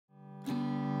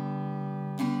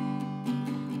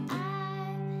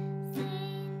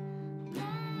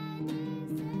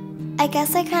I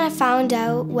guess I kind of found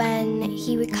out when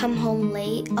he would come home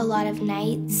late a lot of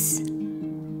nights.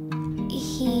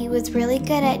 He was really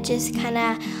good at just kind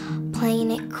of playing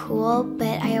it cool,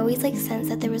 but I always sensed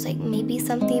that there was maybe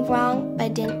something wrong,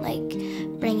 but didn't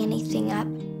bring anything up.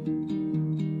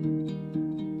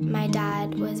 My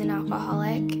dad was an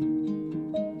alcoholic.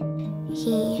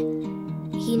 He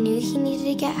knew he needed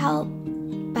to get help,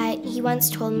 but he once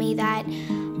told me that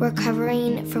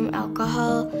recovering from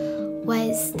alcohol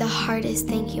was the hardest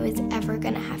thing he was ever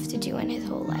gonna have to do in his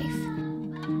whole life.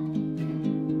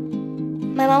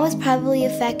 My mom was probably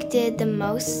affected the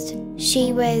most.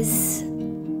 She was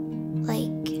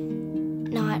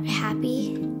not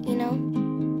happy, you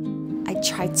know? I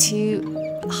tried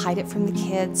to hide it from the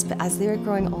kids, but as they were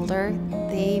growing older,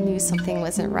 they knew something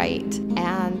wasn't right,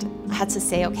 and I had to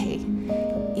say, okay,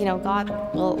 God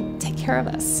will take care of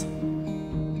us.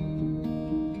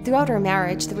 Throughout our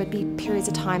marriage, there would be periods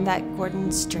of time that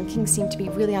Gordon's drinking seemed to be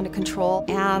really under control,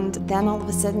 and then all of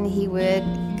a sudden he would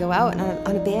go out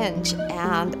on a binge,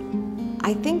 and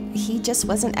I think he just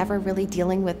wasn't ever really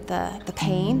dealing with the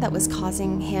pain that was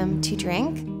causing him to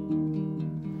drink.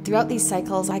 Throughout these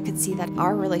cycles, I could see that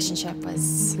our relationship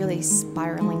was really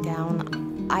spiraling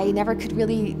down. I never could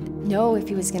really know if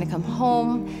he was going to come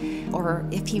home or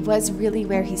if he was really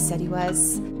where he said he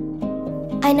was.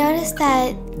 I noticed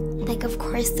that, of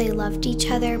course they loved each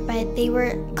other, but they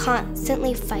were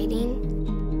constantly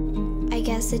fighting. I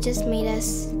guess it just made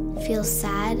us feel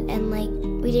sad, and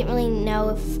we didn't really know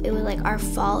if it was our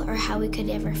fault or how we could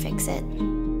ever fix it.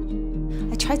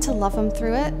 I tried to love him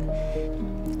through it.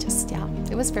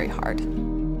 It was very hard.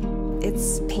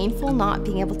 It's painful not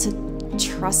being able to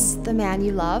trust the man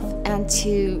you love and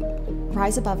to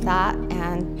rise above that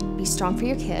and be strong for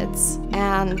your kids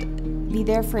and be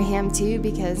there for him too,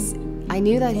 because I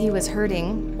knew that he was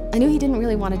hurting. I knew he didn't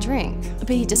really want to drink, but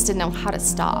he just didn't know how to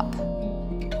stop.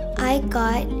 I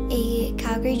got a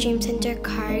Calgary Dream Center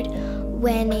card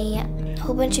when a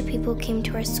whole bunch of people came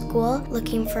to our school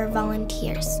looking for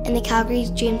volunteers. And the Calgary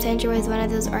Dream Center was one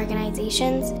of those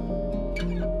organizations.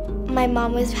 My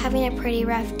mom was having a pretty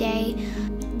rough day.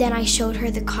 Then I showed her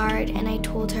the card and I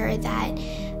told her that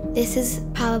this is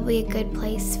probably a good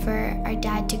place for our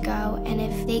dad to go, and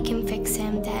if they can fix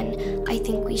him, then I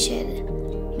think we should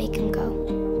make him go.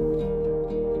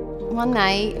 One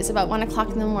night, it was about 1 o'clock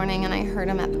in the morning, and I heard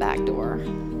him at the back door.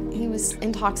 He was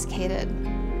intoxicated.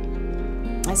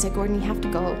 I said, Gordon, you have to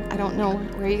go. I don't know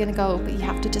where you're gonna go, but you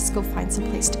have to just go find some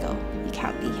place to go. You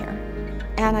can't be here.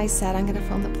 And I said, I'm gonna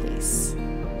phone the police.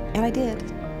 And I did.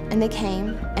 And they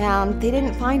came, and they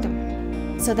didn't find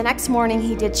him. So the next morning,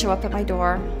 he did show up at my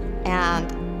door,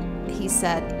 and he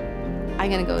said, I'm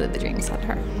gonna go to the Dream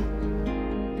Center.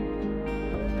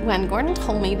 When Gordon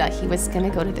told me that he was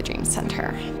gonna go to the Dream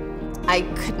Center, I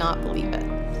could not believe it.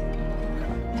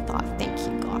 I thought, thank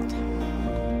you,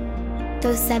 God.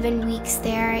 Those 7 weeks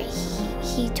there,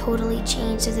 he totally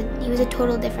changed. He was a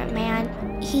total different man.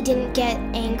 He didn't get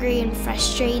angry and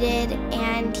frustrated,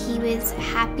 and he was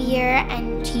happier,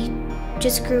 and he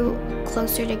just grew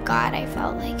closer to God. I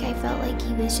felt like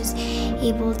he was just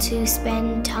able to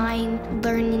spend time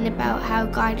learning about how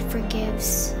God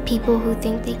forgives people who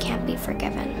think they can't be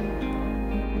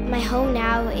forgiven. My home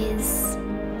now is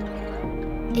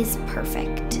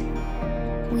perfect.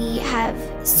 We have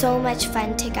so much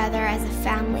fun together as a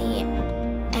family,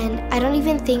 and I don't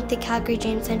even think the Calgary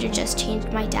Dream Center just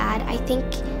changed my dad. I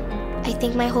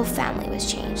think my whole family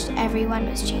was changed. Everyone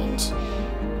was changed.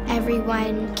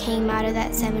 Everyone came out of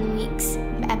that 7 weeks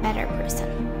a better person.